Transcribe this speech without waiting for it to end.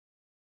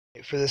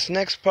For this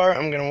next part,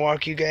 I'm going to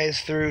walk you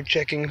guys through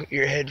checking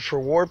your head for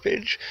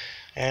warpage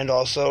and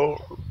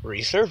also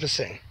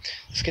resurfacing.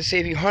 This could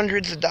save you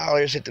hundreds of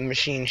dollars at the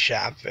machine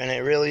shop, and it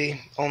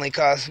really only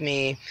cost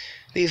me,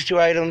 these two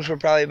items were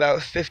probably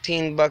about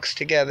 15 bucks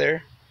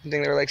together. I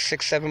think they were like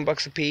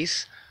 $6-7 a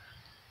piece.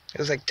 It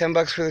was like 10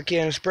 bucks for the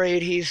can of spray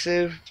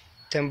adhesive,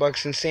 10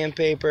 bucks in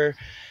sandpaper,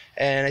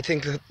 and I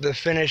think the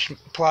finished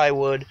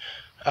plywood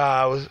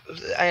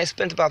I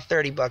spent about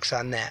 30 bucks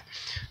on that.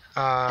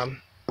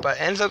 But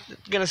it ends up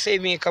going to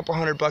save me a couple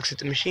 $100 at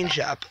the machine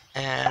shop,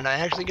 and I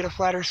actually get a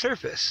flatter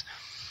surface.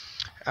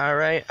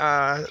 Alright,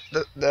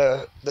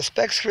 the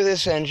specs for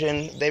this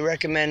engine, they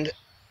recommend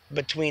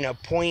between a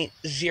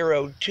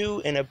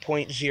 .02 and a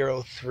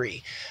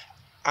 .03.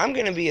 I'm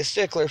going to be a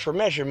stickler for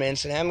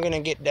measurements, and I'm going to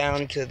get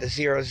down to the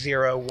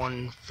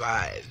 0015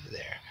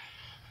 there.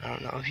 I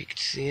don't know if you can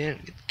see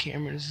it. Get the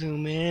camera to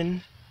zoom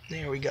in.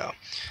 There we go.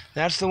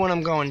 That's the one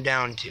I'm going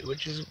down to,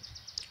 which is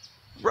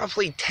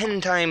roughly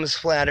 10 times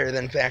flatter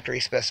than factory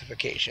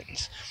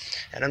specifications.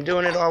 And I'm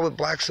doing it all with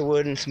blocks of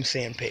wood and some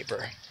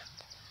sandpaper.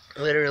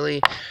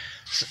 Literally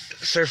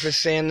surface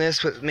sand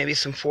this with maybe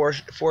some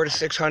 400 to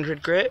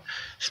 600 grit,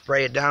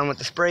 spray it down with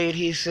the spray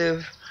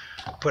adhesive,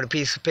 put a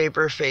piece of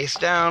paper face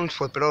down,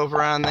 flip it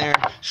over on there,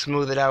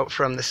 smooth it out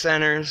from the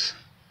centers,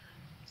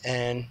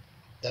 and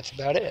that's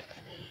about it.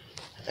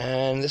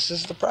 And this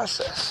is the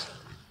process.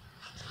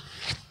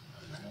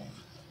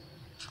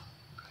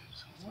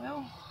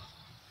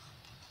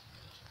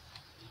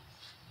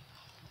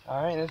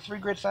 Alright, the 3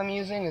 grits I'm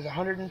using is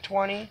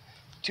 120,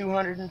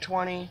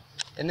 220,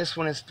 and this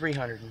one is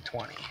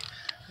 320.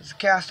 It's a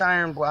cast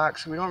iron block,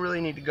 so we don't really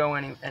need to go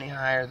any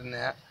higher than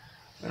that.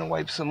 I'm going to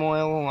wipe some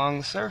oil along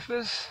the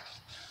surface.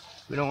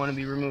 We don't want to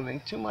be removing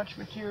too much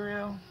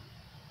material.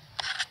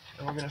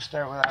 And we're going to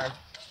start with our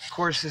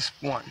coarsest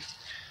one.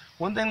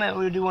 One thing that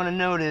we do want to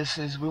notice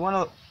is we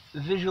want to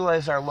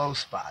visualize our low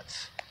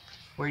spots.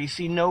 Where you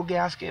see no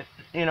gasket,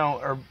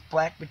 or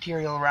black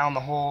material around the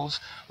holes,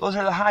 those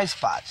are the high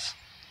spots.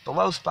 The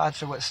low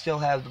spots are what still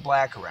have the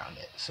black around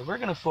it. So we're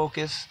going to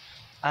focus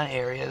on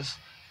areas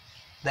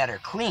that are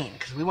clean,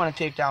 because we want to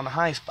take down the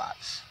high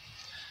spots.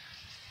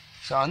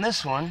 So on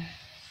this one,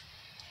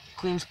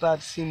 clean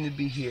spots seem to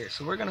be here.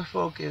 So we're going to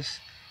focus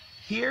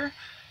here,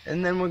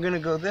 and then we're going to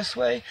go this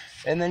way,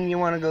 and then you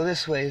want to go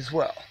this way as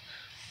well.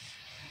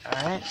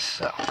 Alright,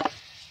 so. And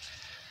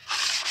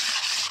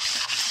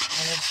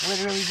it's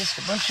literally just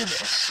a bunch of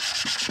this.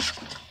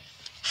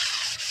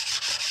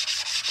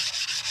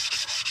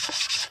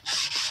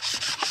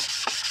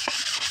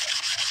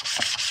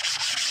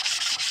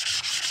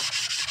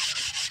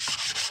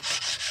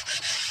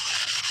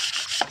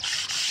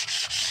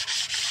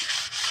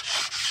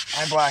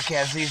 My block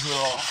has these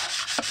little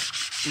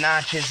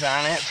notches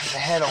on it for the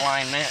head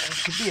alignment. It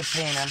could be a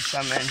pain on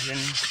some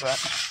engines, but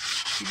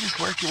you just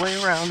work your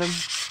way around them,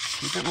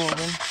 keep it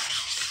moving.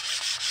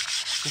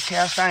 It's a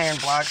cast iron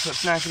block, so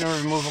it's not going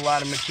to remove a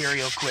lot of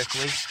material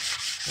quickly.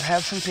 So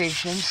have some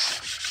patience.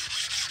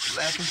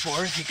 Back and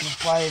forth, you can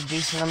apply a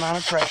decent amount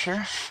of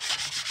pressure.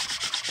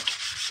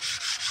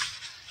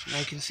 And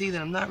I can see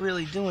that I'm not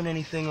really doing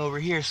anything over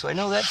here, so I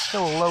know that's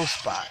still a low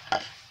spot.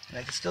 And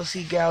I can still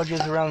see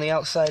gouges around the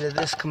outside of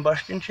this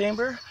combustion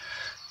chamber,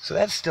 so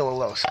that's still a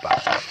low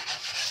spot.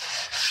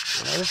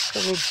 So now this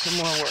still needs some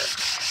more work.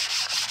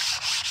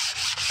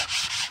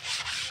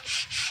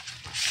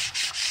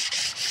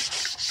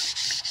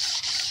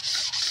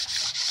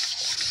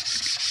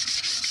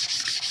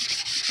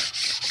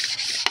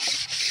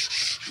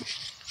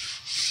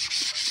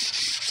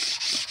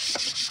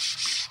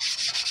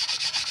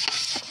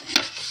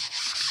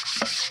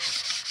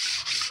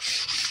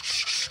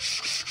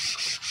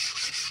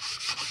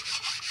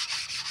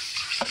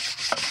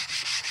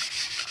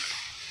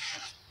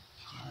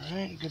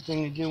 Alright, good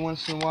thing to do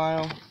once in a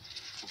while.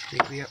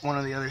 Take one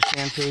of the other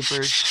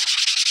sandpapers,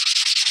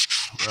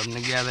 rub them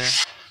together.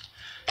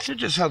 It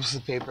just helps the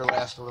paper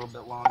last a little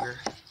bit longer.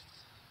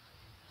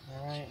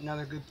 Alright,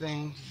 another good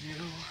thing to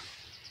do.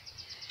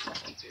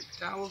 Some paper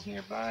towels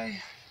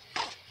nearby.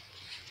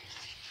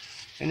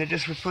 And to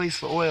just replace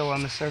the oil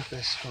on the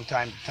surface from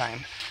time to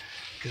time,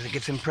 because it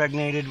gets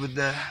impregnated with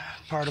the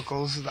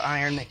particles of the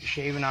iron that you're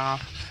shaving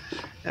off,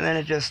 and then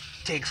it just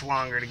takes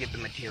longer to get the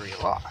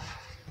material off.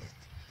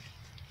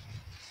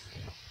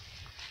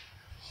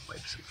 Wipe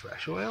some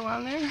fresh oil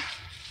on there.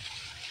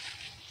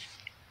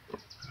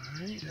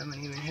 Alright, I'm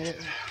going to even hit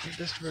it with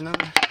this for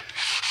another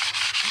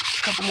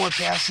couple more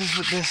passes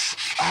with this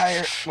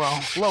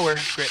lower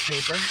grit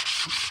paper.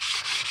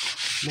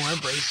 More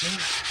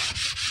abrasive.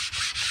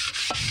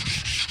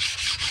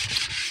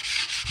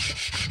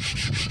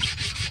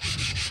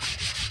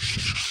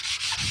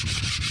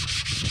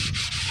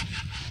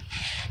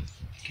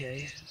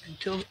 Okay, you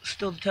can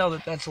still tell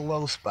that that's a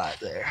low spot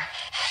there.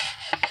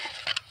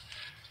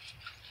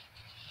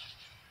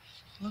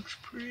 Looks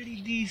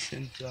pretty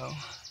decent though.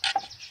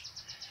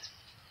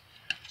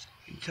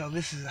 You can tell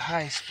this is a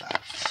high spot.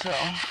 So,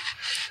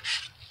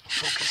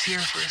 focus here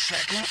for a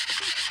second.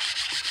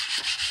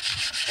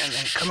 And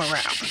then come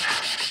around.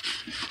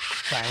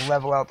 Try and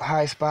level out the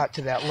high spot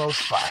to that low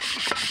spot.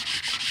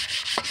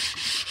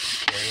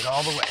 Carry it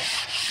all the way.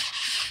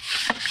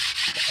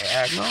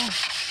 Diagonal.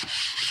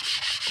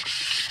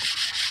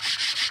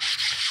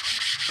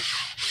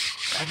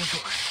 Back and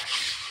forth.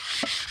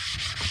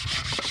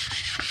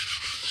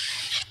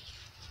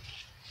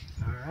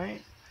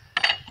 Alright.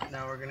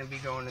 Now we're going to be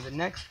going to the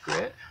next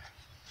grit.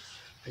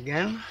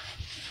 Again,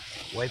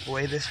 wipe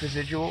away this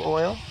residual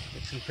oil.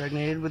 It's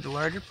impregnated with the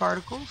larger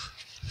particles.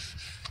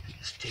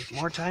 Just take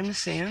more time to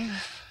sand.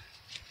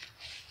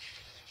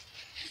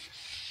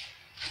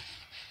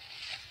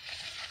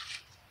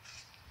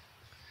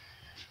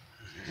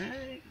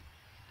 Alright.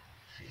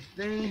 Same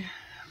thing.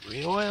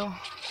 Re-oil.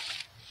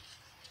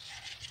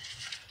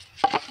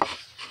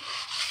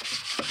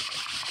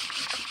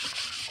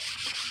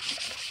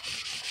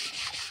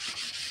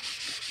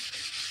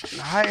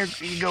 The higher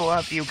you go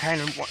up, you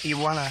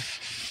want to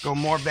go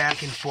more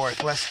back and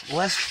forth,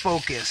 less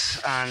focus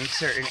on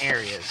certain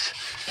areas.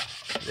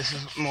 This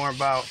is more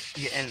about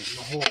getting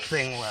the whole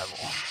thing level.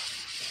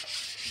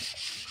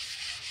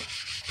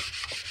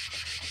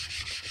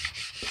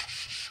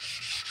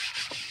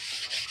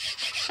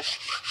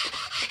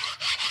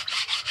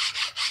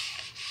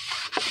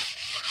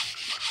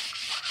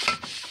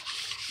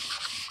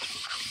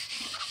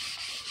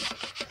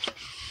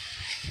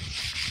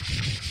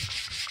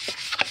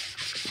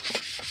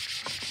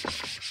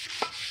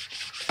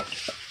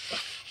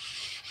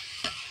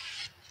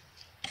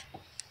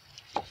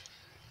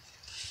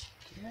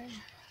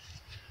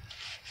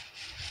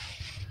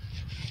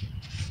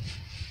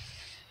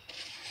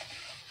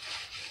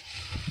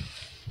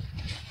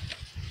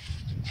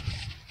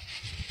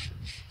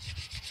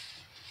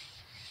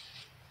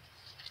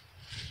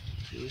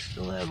 We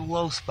still have a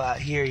low spot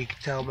here, you can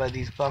tell by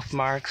these buff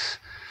marks.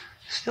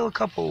 Still a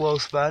couple low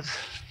spots.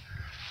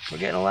 We're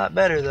getting a lot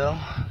better though,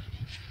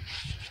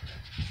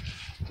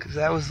 because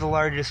that was the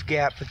largest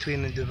gap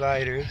between the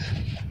dividers.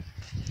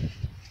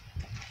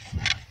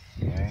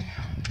 Okay.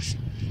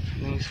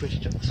 And then we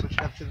switched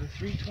up to the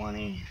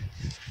 320.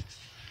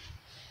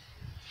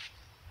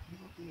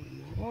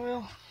 More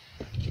oil.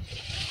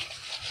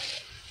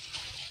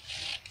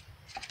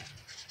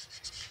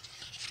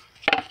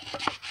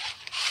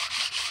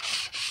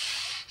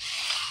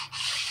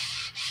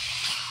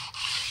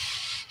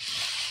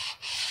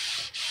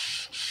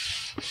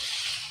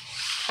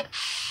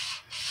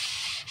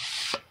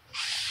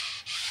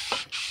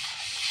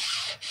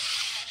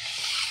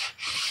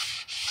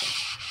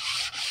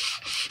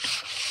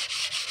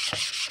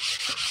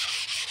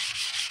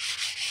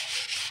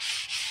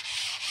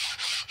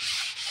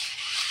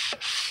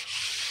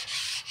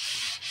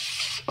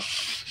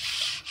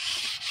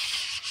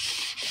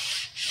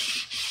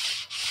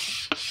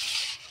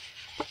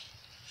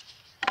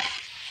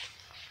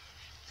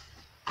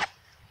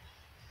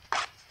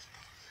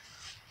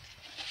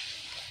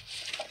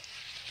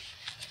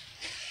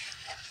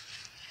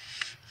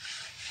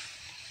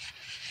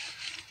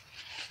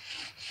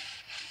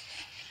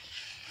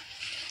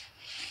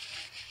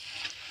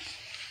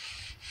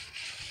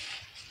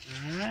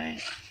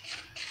 Alright,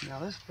 now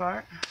this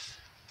part,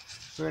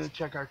 we're going to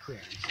check our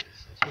clearances.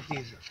 That's what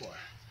these are for.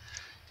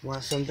 You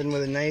want something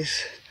with a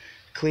nice,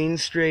 clean,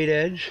 straight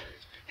edge.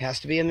 It has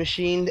to be a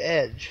machined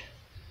edge.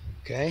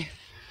 Okay?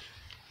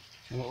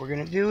 And what we're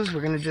going to do is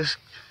we're going to just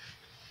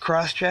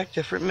cross-check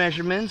different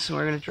measurements, and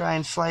we're going to try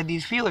and slide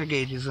these feeler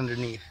gauges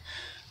underneath.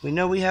 We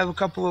know we have a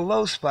couple of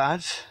low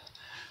spots,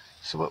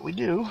 so what we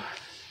do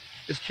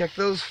is check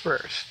those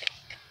first.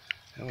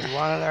 And we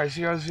wanted our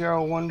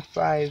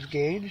 0015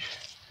 gauge.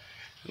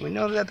 We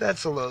know that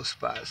that's a low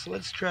spot, so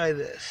let's try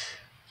this.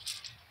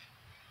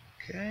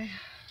 Okay.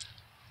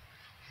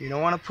 You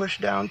don't want to push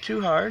down too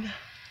hard.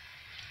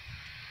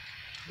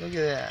 Look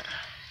at that.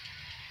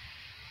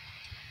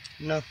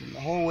 Nothing the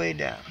whole way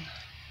down.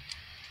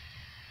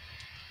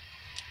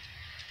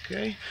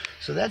 Okay,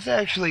 so that's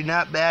actually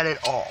not bad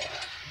at all.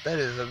 That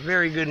is a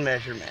very good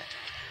measurement.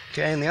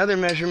 Okay, and the other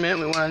measurement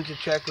we wanted to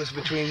check was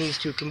between these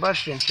two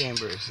combustion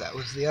chambers. That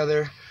was the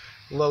other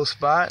low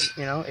spot,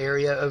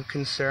 area of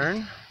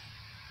concern.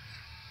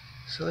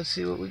 So let's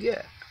see what we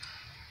get.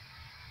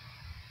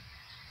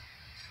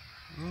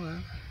 Hold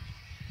on.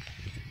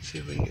 See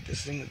if we can get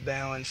this thing to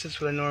balance. That's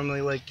what I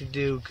normally like to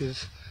do,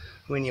 because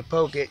when you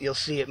poke it, you'll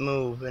see it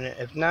move, and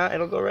if not,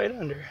 it'll go right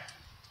under.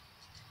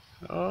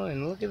 Oh,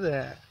 and look at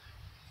that.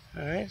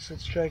 Alright, so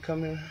let's try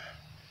coming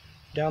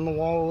down the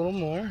wall a little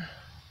more.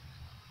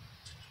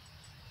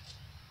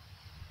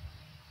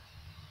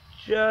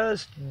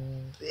 Just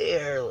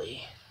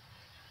barely.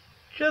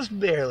 Just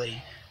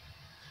barely.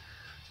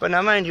 But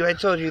now mind you, I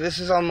told you this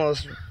is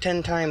almost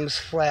 10 times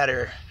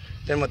flatter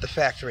than what the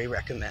factory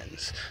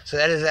recommends. So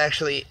that is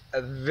actually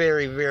a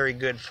very, very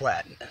good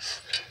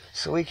flatness.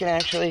 So we can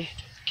actually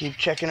keep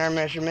checking our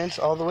measurements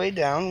all the way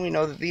down. We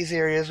know that these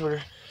areas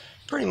were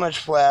pretty much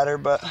flatter,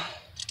 but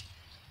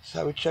that's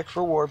how we check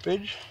for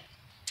warpage.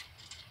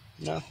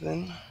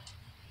 Nothing.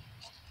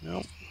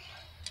 Nope.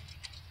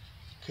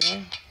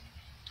 Okay.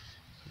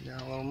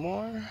 Down a little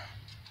more.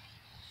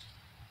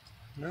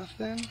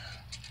 Nothing.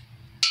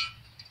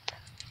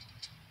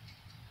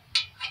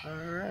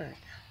 Alright.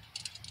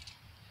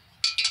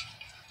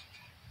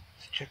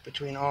 Let's check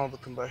between all the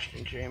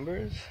combustion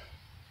chambers.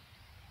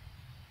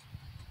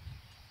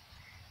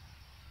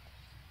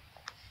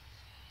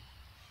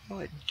 Oh,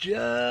 it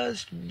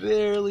just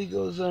barely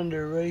goes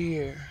under right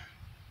here.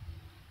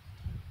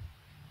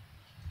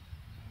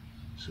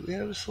 So we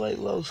have a slight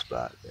low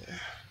spot there.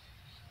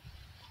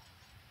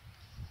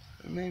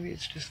 Or maybe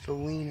it's just the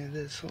lean of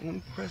this. So let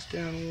me press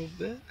down a little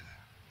bit.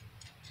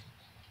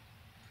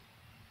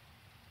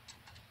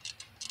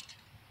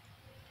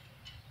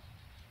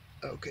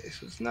 Okay,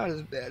 so it's not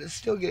as bad. It's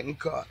still getting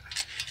caught.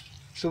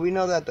 So we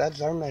know that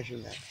that's our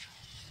measurement.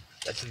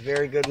 That's a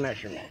very good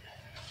measurement.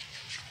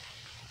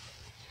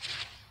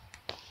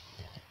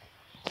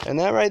 And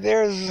that right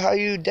there is how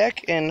you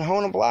deck and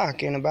hone a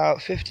block in about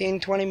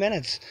 15-20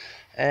 minutes.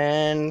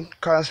 And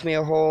cost me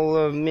a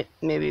whole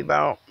maybe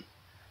about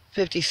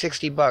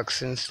 50-60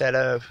 bucks instead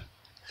of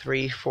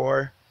 300,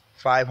 400,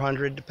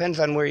 500. Depends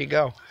on where you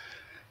go.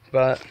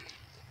 But,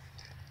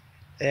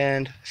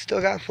 and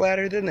still got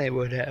flatter than they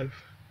would have.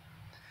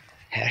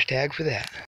 Hashtag for that.